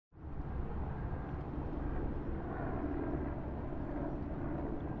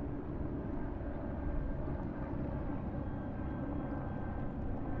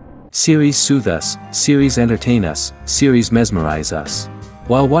Series soothe us, series entertain us, series mesmerize us.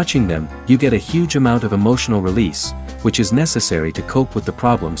 While watching them, you get a huge amount of emotional release, which is necessary to cope with the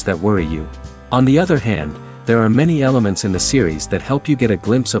problems that worry you. On the other hand, there are many elements in the series that help you get a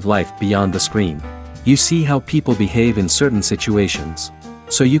glimpse of life beyond the screen. You see how people behave in certain situations.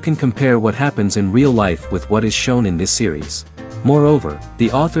 So you can compare what happens in real life with what is shown in this series. Moreover,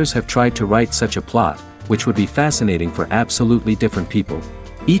 the authors have tried to write such a plot, which would be fascinating for absolutely different people.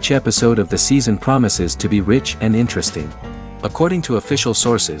 Each episode of the season promises to be rich and interesting. According to official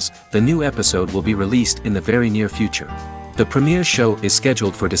sources, the new episode will be released in the very near future. The premiere show is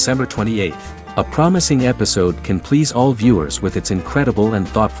scheduled for December 28th. A promising episode can please all viewers with its incredible and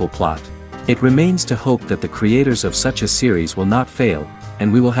thoughtful plot. It remains to hope that the creators of such a series will not fail,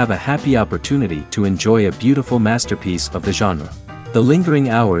 and we will have a happy opportunity to enjoy a beautiful masterpiece of the genre. The lingering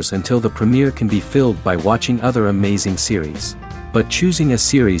hours until the premiere can be filled by watching other amazing series. But choosing a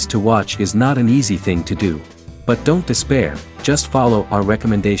series to watch is not an easy thing to do. But don't despair, just follow our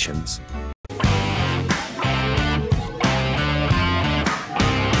recommendations.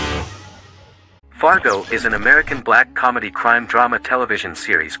 Fargo is an American black comedy crime drama television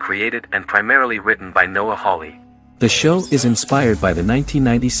series created and primarily written by Noah Hawley. The show is inspired by the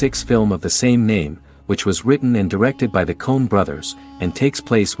 1996 film of the same name, which was written and directed by the Coen brothers, and takes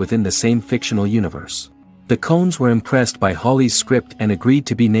place within the same fictional universe. The Coens were impressed by Hawley's script and agreed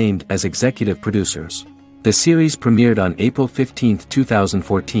to be named as executive producers. The series premiered on April 15,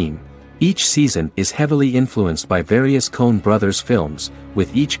 2014. Each season is heavily influenced by various Coen brothers films,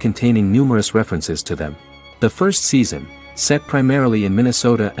 with each containing numerous references to them. The first season, set primarily in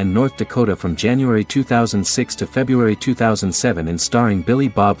Minnesota and North Dakota from January 2006 to February 2007 and starring Billy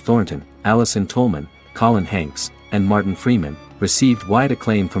Bob Thornton, Allison Tolman, Colin Hanks, and Martin Freeman, received wide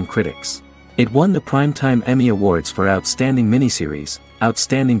acclaim from critics. It won the Primetime Emmy Awards for Outstanding Miniseries,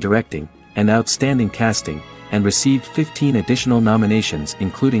 Outstanding Directing, and Outstanding Casting, and received 15 additional nominations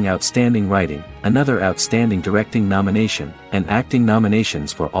including Outstanding Writing, another Outstanding Directing nomination, and acting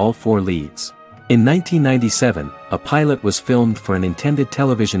nominations for all 4 leads. In 1997, a pilot was filmed for an intended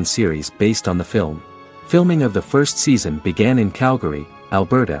television series based on the film. Filming of the first season began in Calgary,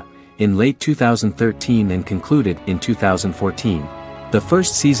 Alberta, in late 2013 and concluded in 2014. The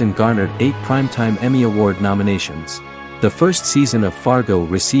first season garnered 8 Primetime Emmy Award nominations. The first season of Fargo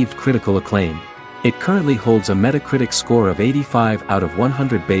received critical acclaim. It currently holds a Metacritic score of 85 out of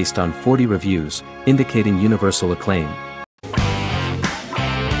 100 based on 40 reviews, indicating universal acclaim.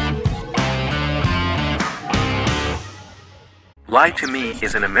 Lie to Me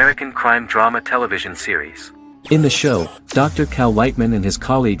is an American crime drama television series. In the show, Dr. Cal Lightman and his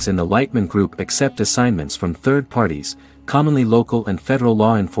colleagues in the Lightman Group accept assignments from third parties, commonly local and federal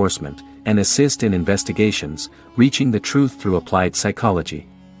law enforcement, and assist in investigations, reaching the truth through applied psychology.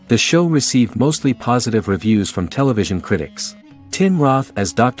 The show received mostly positive reviews from television critics. Tim Roth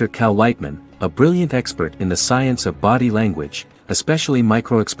as Dr. Cal Lightman, a brilliant expert in the science of body language, especially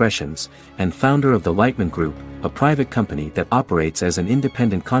microexpressions, and founder of the Lightman Group, a private company that operates as an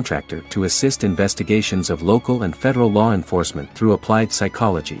independent contractor to assist investigations of local and federal law enforcement through applied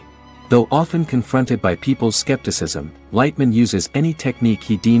psychology. Though often confronted by people's skepticism, Lightman uses any technique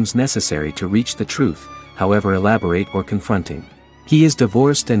he deems necessary to reach the truth, however elaborate or confronting. He is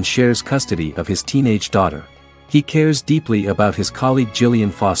divorced and shares custody of his teenage daughter. He cares deeply about his colleague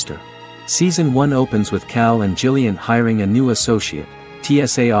Gillian Foster. Season 1 opens with Cal and Gillian hiring a new associate,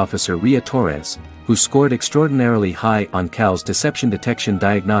 TSA officer Rhea Torres, who scored extraordinarily high on Cal's deception detection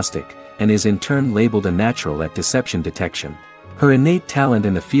diagnostic, and is in turn labeled a natural at deception detection. Her innate talent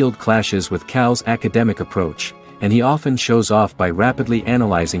in the field clashes with Cal's academic approach, and he often shows off by rapidly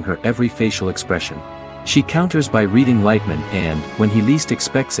analyzing her every facial expression. She counters by reading Lightman and, when he least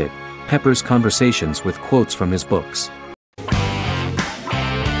expects it, peppers conversations with quotes from his books.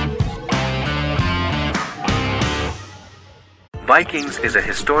 Vikings is a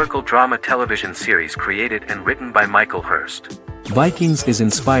historical drama television series created and written by Michael Hurst. Vikings is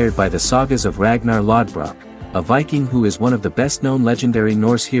inspired by the sagas of Ragnar Lodbrok, a Viking who is one of the best-known legendary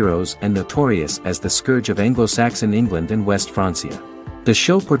Norse heroes and notorious as the scourge of Anglo-Saxon England and West Francia. The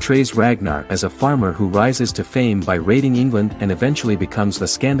show portrays Ragnar as a farmer who rises to fame by raiding England and eventually becomes the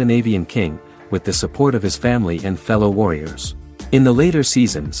Scandinavian king, with the support of his family and fellow warriors. In the later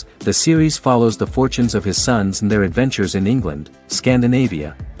seasons, the series follows the fortunes of his sons and their adventures in England,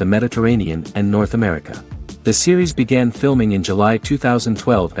 Scandinavia, the Mediterranean and North America. The series began filming in July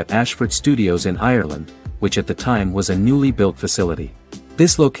 2012 at Ashford Studios in Ireland, which at the time was a newly built facility.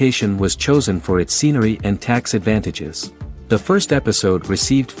 This location was chosen for its scenery and tax advantages. The first episode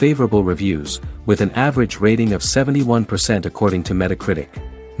received favorable reviews, with an average rating of 71% according to Metacritic.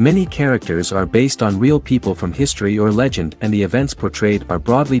 Many characters are based on real people from history or legend, and the events portrayed are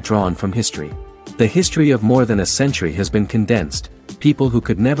broadly drawn from history. The history of more than a century has been condensed. People who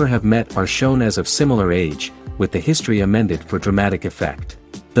could never have met are shown as of similar age, with the history amended for dramatic effect.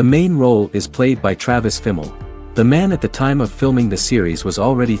 The main role is played by Travis Fimmel. The man at the time of filming the series was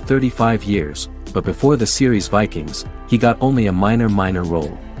already 35 years, but before the series Vikings, he got only a minor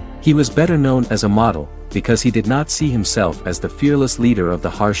role. He was better known as a model, because he did not see himself as the fearless leader of the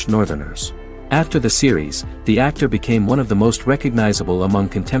harsh Northerners. After the series, the actor became one of the most recognizable among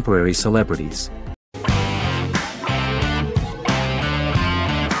contemporary celebrities.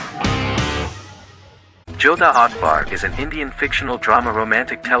 Jodha Akbar is an Indian fictional drama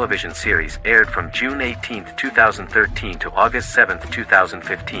romantic television series aired from June 18, 2013 to August 7,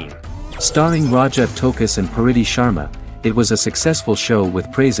 2015. Starring Raja Tokas and Pariti Sharma, it was a successful show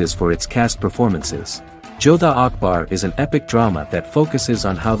with praises for its cast performances. Jodha Akbar is an epic drama that focuses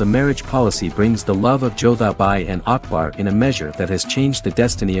on how the marriage policy brings the love of Jodha Bai and Akbar in a measure that has changed the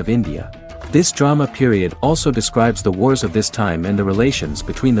destiny of India. This drama period also describes the wars of this time and the relations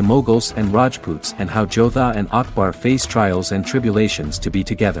between the Mughals and Rajputs and how Jodha and Akbar face trials and tribulations to be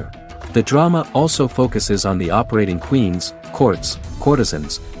together. The drama also focuses on the operating queens, courts,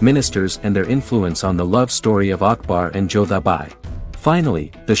 courtesans, ministers and their influence on the love story of Akbar and Jodha Bai.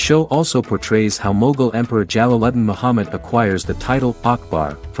 Finally, the show also portrays how Mughal Emperor Jalaluddin Muhammad acquires the title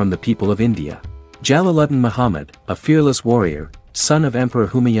Akbar from the people of India. Jalaluddin Muhammad, a fearless warrior, son of Emperor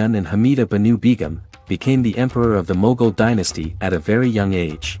Humayun and Hamida Banu Begum, became the emperor of the Mughal dynasty at a very young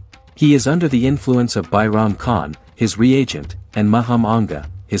age. He is under the influence of Bairam Khan, his reagent, and Maham Anga,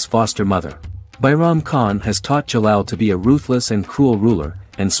 his foster mother. Bairam Khan has taught Jalal to be a ruthless and cruel ruler,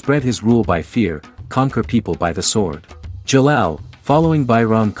 and spread his rule by fear, conquer people by the sword. Jalal, following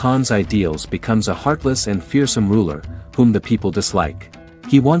Bairam Khan's ideals, becomes a heartless and fearsome ruler, whom the people dislike.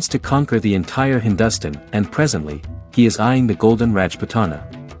 He wants to conquer the entire Hindustan, and presently, he is eyeing the Golden Rajputana.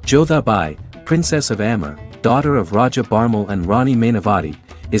 Jodha Bai, Princess of Amber, daughter of Raja Barmal and Rani Mainavati,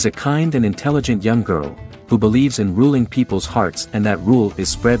 is a kind and intelligent young girl, who believes in ruling people's hearts and that rule is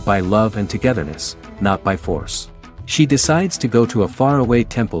spread by love and togetherness, not by force. She decides to go to a faraway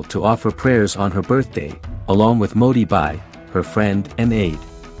temple to offer prayers on her birthday, along with Modi Bai, her friend and aide.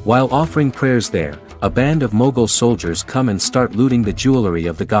 While offering prayers there, a band of Mughal soldiers come and start looting the jewelry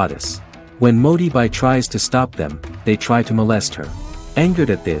of the goddess. When Modi Bai tries to stop them, they try to molest her. Angered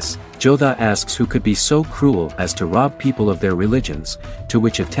at this, Jodha asks who could be so cruel as to rob people of their religions, to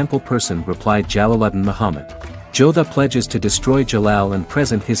which a temple person replied Jalaluddin Muhammad. Jodha pledges to destroy Jalal and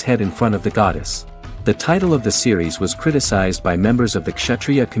present his head in front of the goddess. The title of the series was criticized by members of the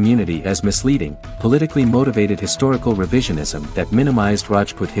Kshatriya community as misleading, politically motivated historical revisionism that minimized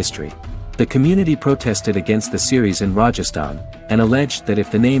Rajput history. The community protested against the series in Rajasthan, and alleged that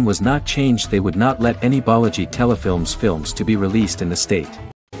if the name was not changed they would not let any Balaji Telefilms films to be released in the state.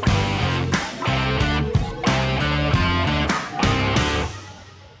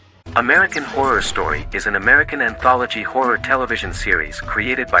 American Horror Story is an American anthology horror television series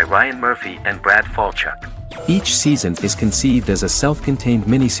created by Ryan Murphy and Brad Falchuk. Each season is conceived as a self-contained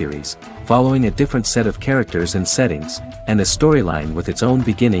miniseries, following a different set of characters and settings, and a storyline with its own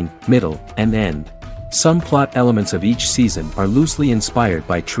beginning, middle, and end. Some plot elements of each season are loosely inspired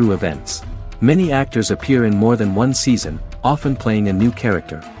by true events. Many actors appear in more than one season, often playing a new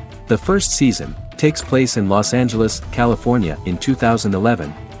character. The first season takes place in Los Angeles, California in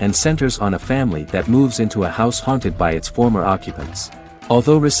 2011, and centers on a family that moves into a house haunted by its former occupants.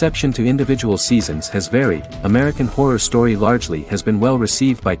 Although reception to individual seasons has varied, American Horror Story largely has been well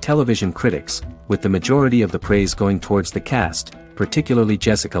received by television critics, with the majority of the praise going towards the cast, particularly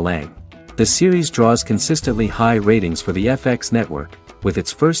Jessica Lange. The series draws consistently high ratings for the FX network, with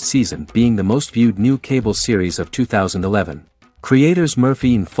its first season being the most viewed new cable series of 2011. Creators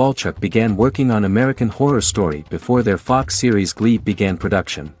Murphy and Falchuk began working on American Horror Story before their Fox series Glee began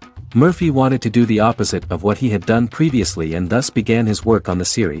production. Murphy wanted to do the opposite of what he had done previously and thus began his work on the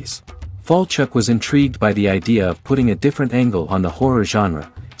series. Falchuk was intrigued by the idea of putting a different angle on the horror genre,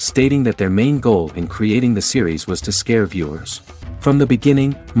 stating that their main goal in creating the series was to scare viewers. From the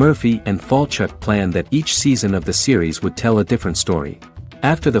beginning, Murphy and Falchuk planned that each season of the series would tell a different story.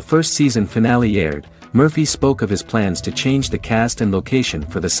 After the first season finale aired, Murphy spoke of his plans to change the cast and location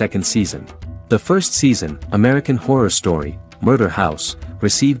for the second season. The first season, American Horror Story, Murder House,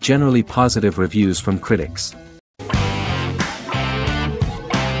 received generally positive reviews from critics.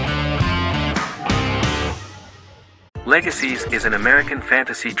 Legacies is an American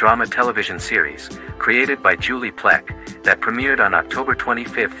fantasy drama television series, created by Julie Plec, that premiered on October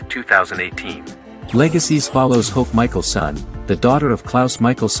 25, 2018. Legacies follows Hope Michelson, the daughter of Klaus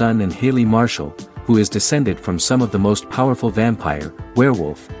Michelson and Haley Marshall, who is descended from some of the most powerful vampire,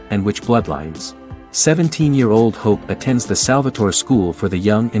 werewolf, and witch bloodlines. 17-year-old Hope attends the Salvatore School for the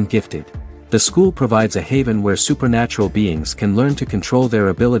Young and Gifted. The school provides a haven where supernatural beings can learn to control their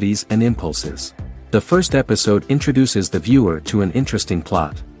abilities and impulses. The first episode introduces the viewer to an interesting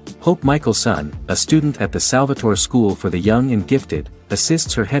plot. Hope Michelson, a student at the Salvatore School for the Young and Gifted,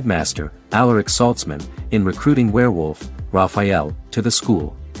 assists her headmaster, Alaric Saltzman, in recruiting werewolf, Raphael, to the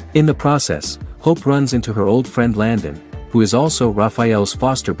school. In the process, Hope runs into her old friend Landon, who is also Raphael's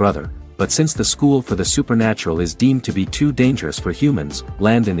foster brother, but since the school for the supernatural is deemed to be too dangerous for humans,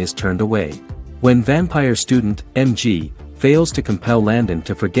 Landon is turned away. When vampire student, MG, fails to compel Landon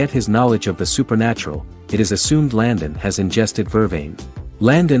to forget his knowledge of the supernatural, it is assumed Landon has ingested vervain.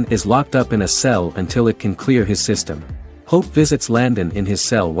 Landon is locked up in a cell until it can clear his system. Hope visits Landon in his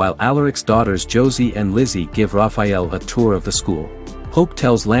cell while Alaric's daughters Josie and Lizzie give Raphael a tour of the school. Hope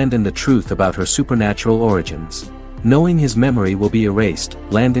tells Landon the truth about her supernatural origins. Knowing his memory will be erased,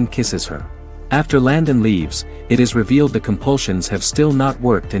 Landon kisses her. After Landon leaves, it is revealed the compulsions have still not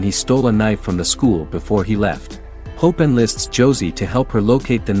worked and he stole a knife from the school before he left. Hope enlists Josie to help her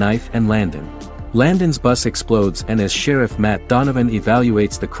locate the knife and Landon. Landon's bus explodes and as Sheriff Matt Donovan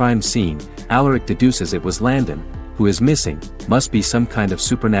evaluates the crime scene, Alaric deduces it was Landon, who is missing, must be some kind of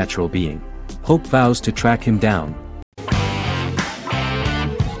supernatural being. Hope vows to track him down.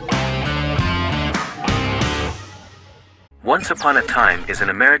 Once Upon a Time is an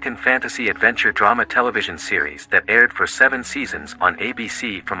American fantasy adventure drama television series that aired for 7 seasons on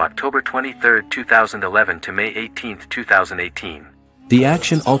ABC from October 23, 2011 to May 18, 2018. The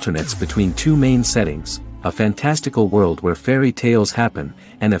action alternates between two main settings, a fantastical world where fairy tales happen,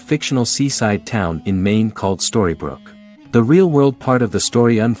 and a fictional seaside town in Maine called Storybrooke. The real-world part of the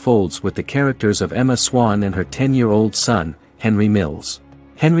story unfolds with the characters of Emma Swan and her 10-year-old son, Henry Mills.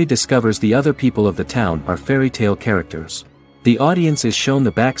 Henry discovers the other people of the town are fairy tale characters. The audience is shown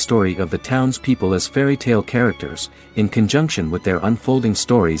the backstory of the town's people as fairy tale characters, in conjunction with their unfolding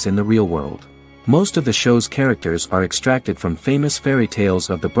stories in the real world. Most of the show's characters are extracted from famous fairy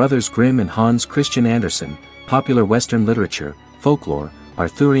tales of the Brothers Grimm and Hans Christian Andersen, popular Western literature, folklore,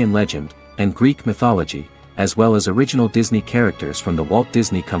 Arthurian legend, and Greek mythology, as well as original Disney characters from the Walt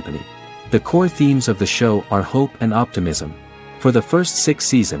Disney Company. The core themes of the show are hope and optimism. For the first 6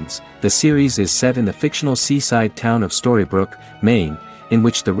 seasons, the series is set in the fictional seaside town of Storybrooke, Maine, in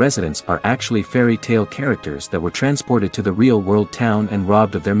which the residents are actually fairy tale characters that were transported to the real-world town and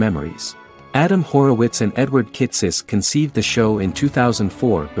robbed of their memories. Adam Horowitz and Edward Kitsis conceived the show in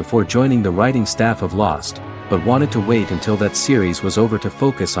 2004 before joining the writing staff of Lost, but wanted to wait until that series was over to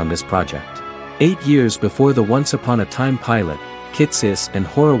focus on this project. 8 years before the Once Upon a Time pilot, Kitsis and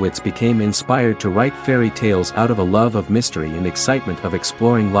Horowitz became inspired to write fairy tales out of a love of mystery and excitement of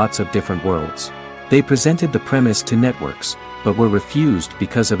exploring lots of different worlds. They presented the premise to networks, but were refused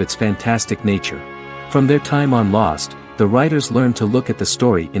because of its fantastic nature. From their time on Lost, the writers learned to look at the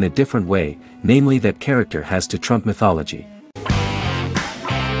story in a different way, namely that character has to trump mythology.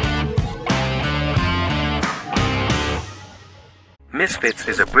 Misfits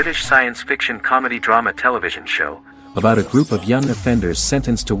is a British science fiction comedy drama television show about a group of young offenders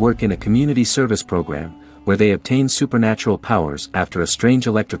sentenced to work in a community service program, where they obtain supernatural powers after a strange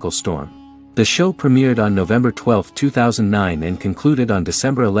electrical storm. The show premiered on November 12, 2009 and concluded on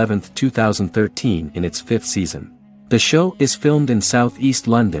December 11, 2013 in its 5th season. The show is filmed in southeast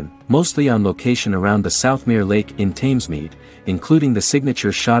London, mostly on location around the Southmere Lake in Thamesmead, including the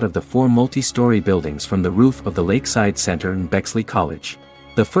signature shot of the 4 multi-story buildings from the roof of the Lakeside Centre in Bexley College.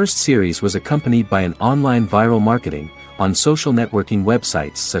 The first series was accompanied by an online viral marketing on social networking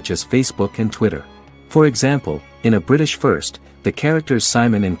websites such as Facebook and Twitter. For example, in a British first, the characters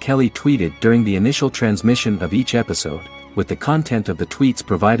Simon and Kelly tweeted during the initial transmission of each episode, with the content of the tweets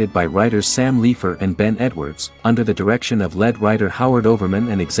provided by writers Sam Leifer and Ben Edwards, under the direction of lead writer Howard Overman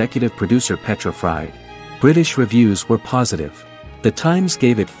and executive producer Petra Fried. British reviews were positive. The Times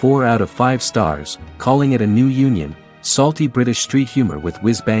gave it 4 out of 5 stars, calling it a new union, salty British street humor with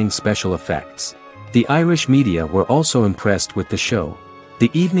whiz-bang special effects. The Irish media were also impressed with the show.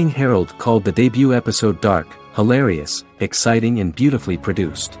 The Evening Herald called the debut episode dark, hilarious, exciting and beautifully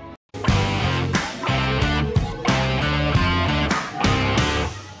produced.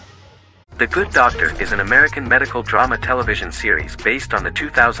 The Good Doctor is an American medical drama television series based on the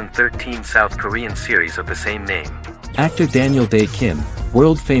 2013 South Korean series of the same name. Actor Daniel Dae Kim,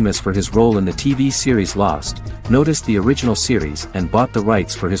 world famous for his role in the TV series Lost, noticed the original series and bought the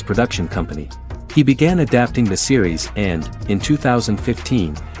rights for his production company. He began adapting the series and, in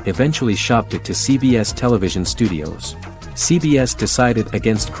 2015, eventually shopped it to CBS television studios. CBS decided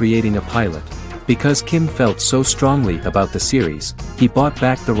against creating a pilot. Because Kim felt so strongly about the series, he bought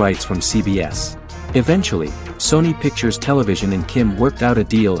back the rights from CBS. Eventually, Sony Pictures Television and Kim worked out a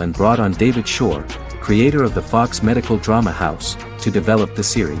deal and brought on David Shore, creator of the Fox medical drama house, to develop the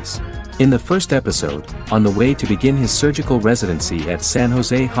series. In the first episode, on the way to begin his surgical residency at San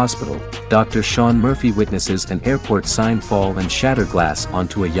Jose Hospital, Dr. Sean Murphy witnesses an airport sign fall and shatter glass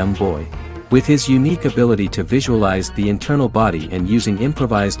onto a young boy. With his unique ability to visualize the internal body and using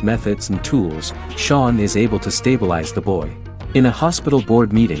improvised methods and tools, Sean is able to stabilize the boy. In a hospital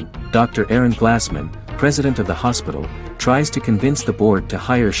board meeting, Dr. Aaron Glassman, president of the hospital, tries to convince the board to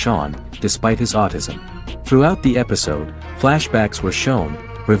hire Sean, despite his autism. Throughout the episode, flashbacks were shown,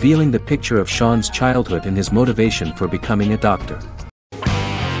 revealing the picture of Sean's childhood and his motivation for becoming a doctor.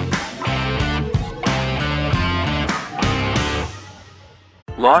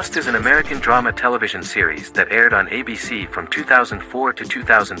 Lost is an American drama television series that aired on ABC from 2004 to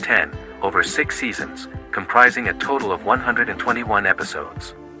 2010, over 6 seasons, comprising a total of 121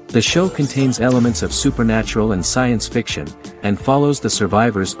 episodes. The show contains elements of supernatural and science fiction, and follows the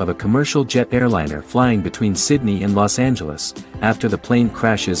survivors of a commercial jet airliner flying between Sydney and Los Angeles, after the plane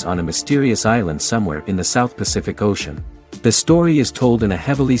crashes on a mysterious island somewhere in the South Pacific Ocean. The story is told in a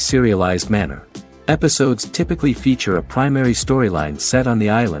heavily serialized manner. Episodes typically feature a primary storyline set on the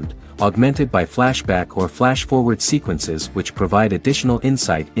island, augmented by flashback or flash-forward sequences which provide additional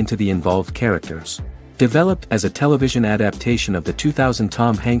insight into the involved characters. Developed as a television adaptation of the 2000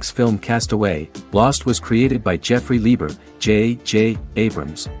 Tom Hanks film Castaway, Lost was created by Jeffrey Lieber, J.J.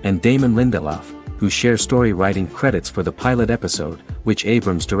 Abrams, and Damon Lindelof, who share story writing credits for the pilot episode, which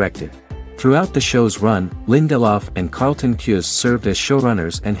Abrams directed. Throughout the show's run, Lindelof and Carlton Cuse served as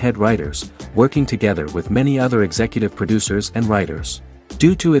showrunners and head writers, working together with many other executive producers and writers.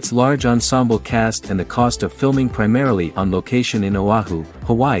 Due to its large ensemble cast and the cost of filming primarily on location in Oahu,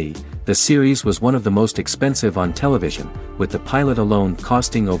 Hawaii, the series was one of the most expensive on television, with the pilot alone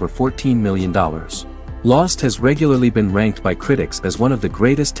costing over $14 million. Lost has regularly been ranked by critics as one of the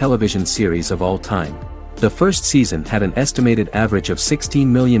greatest television series of all time. The first season had an estimated average of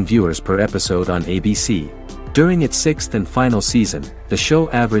 16 million viewers per episode on ABC. During its 6th and final season, the show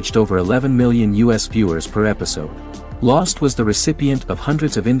averaged over 11 million US viewers per episode. Lost was the recipient of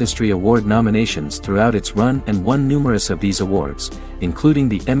hundreds of industry award nominations throughout its run and won numerous of these awards, including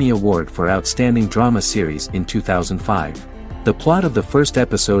the Emmy Award for Outstanding Drama Series in 2005. The plot of the first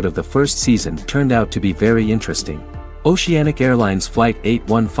episode of the first season turned out to be very interesting. Oceanic Airlines Flight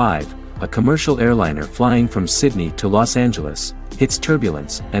 815, a commercial airliner flying from Sydney to Los Angeles, hits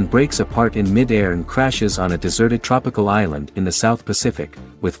turbulence and breaks apart in mid-air and crashes on a deserted tropical island in the South Pacific,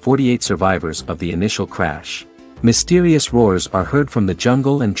 with 48 survivors of the initial crash. Mysterious roars are heard from the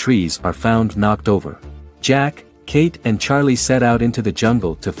jungle and trees are found knocked over. Jack, Kate and Charlie set out into the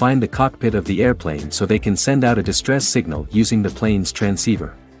jungle to find the cockpit of the airplane so they can send out a distress signal using the plane's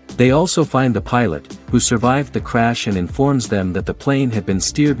transceiver. They also find the pilot, who survived the crash and informs them that the plane had been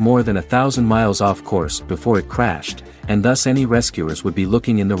steered more than 1,000 miles off course before it crashed, and thus any rescuers would be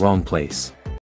looking in the wrong place.